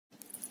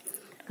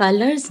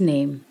Colors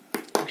name: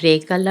 gray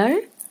color,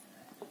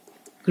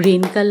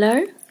 green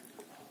color,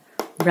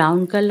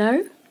 brown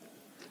color,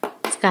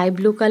 sky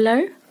blue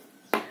color,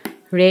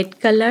 red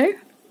color,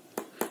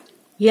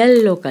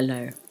 yellow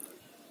color.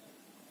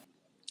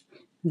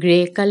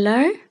 Gray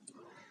color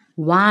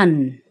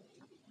 1,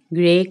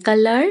 gray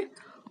color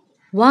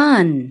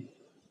 1.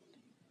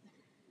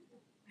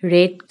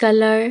 Red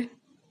color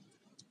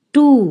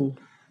 2,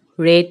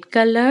 red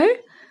color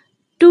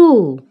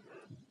 2.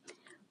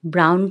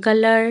 Brown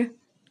color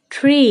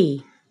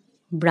 3,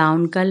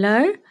 brown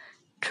color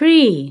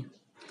 3.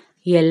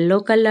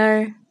 Yellow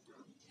color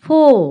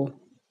 4,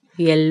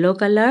 yellow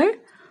color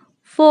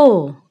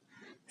 4.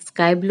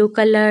 Sky blue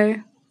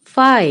color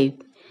 5,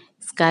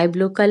 sky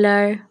blue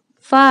color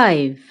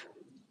 5.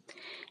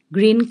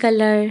 Green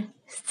color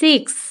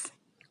 6,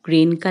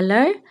 green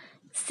color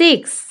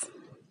 6.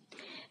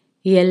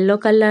 Yellow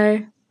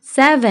color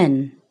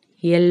 7,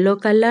 yellow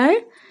color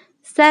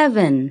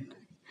 7.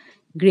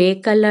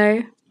 Gray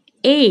color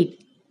 8,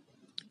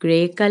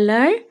 gray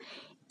color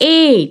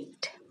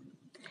 8.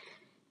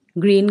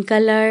 Green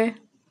color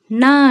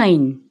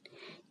 9,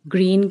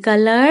 green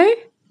color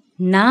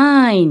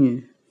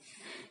 9.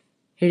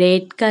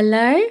 Red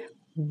color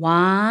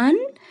 1,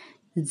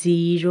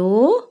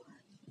 0,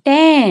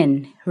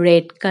 10.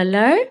 Red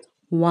color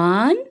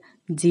 1,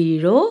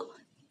 0,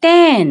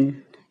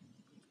 10.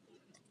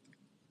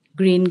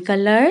 Green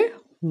color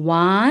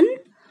 1,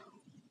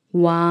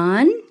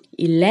 1,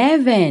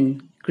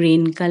 11.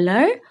 Green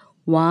color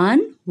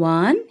 1,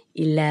 1,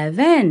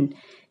 11.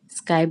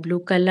 Sky blue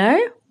color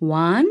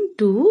 1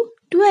 to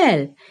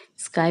 12.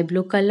 Sky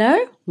blue color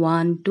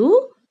 1 to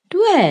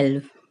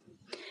 12.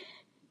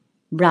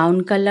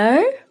 Brown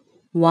color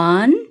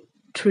 1,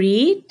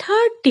 3,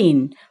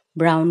 13.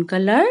 Brown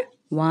color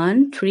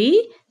 1,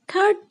 3,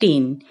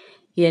 13.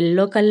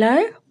 Yellow color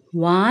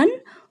 1,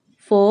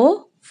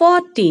 4,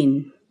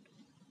 14.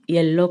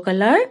 Yellow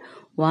color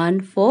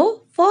 1,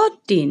 4,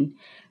 14.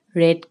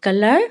 Red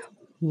color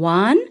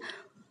 1,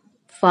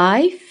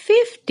 5,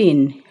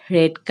 15.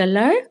 Red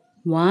color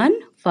 1,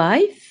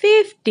 5,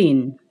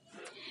 15.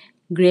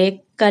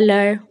 Gray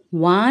color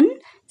 1,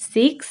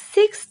 6,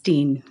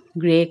 16.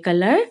 Gray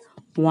color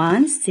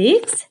 1,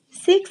 6,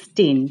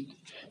 16.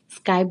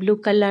 Sky blue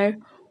color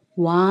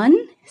 1,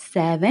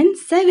 7,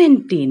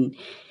 17.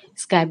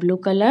 Sky blue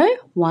color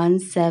 1,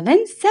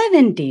 7,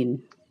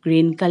 17.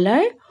 Green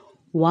color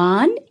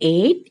 1,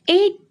 8,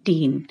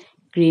 18.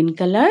 Green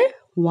color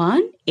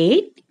 1,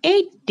 8,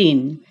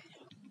 18.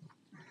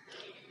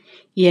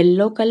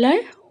 Yellow color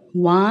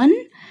 1,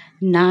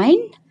 9,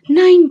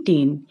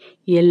 19.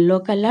 Yellow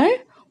color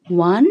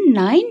 1,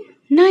 9,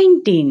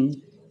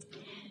 19.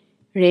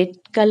 Red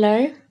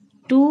color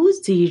 2,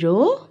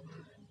 0,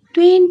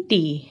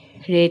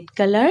 20. Red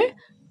color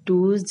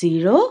 2,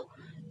 0,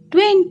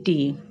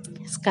 20.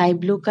 Sky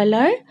blue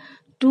color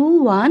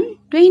 2, 1,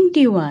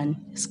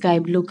 21. Sky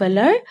blue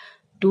color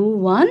 2,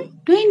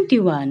 1,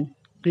 21.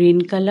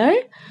 Green color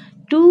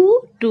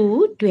 2,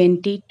 2,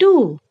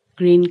 22.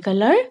 Green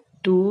color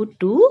 2,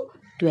 2,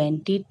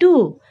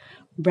 22.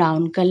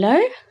 Brown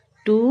color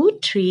 2,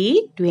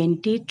 3,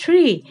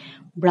 23.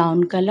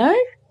 Brown color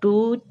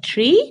 2,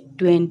 3,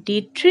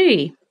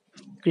 23.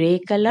 Gray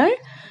color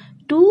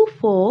 2,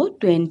 4,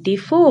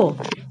 24.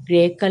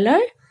 Gray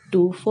color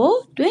 2,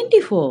 4,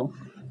 24.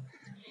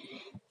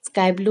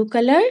 Sky blue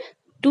color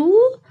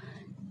 2,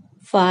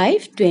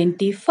 5,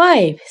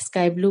 25.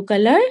 Sky blue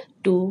color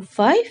 2,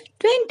 5,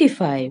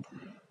 25.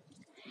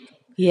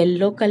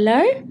 Yellow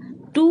color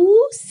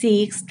 2,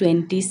 6,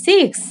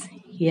 26.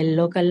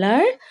 Yellow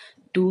color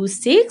 2,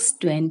 6,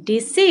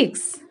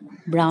 26.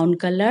 Brown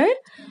color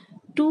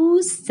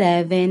 2,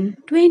 7,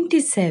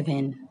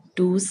 27.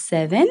 2,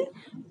 7,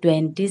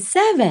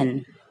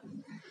 27.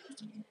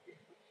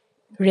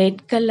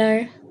 Red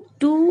color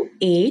 2,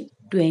 8,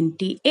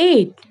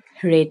 28.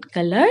 Red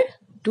color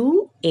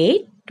 2,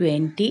 8,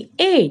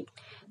 28.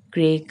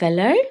 Gray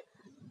color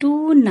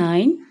 2,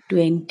 9,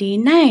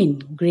 29.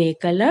 Gray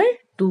color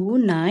 2,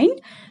 9,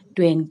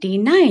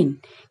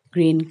 29.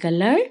 Green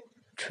color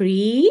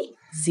 3,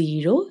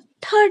 0,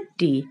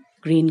 30.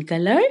 Green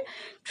color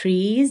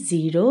 3,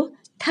 0,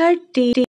 30.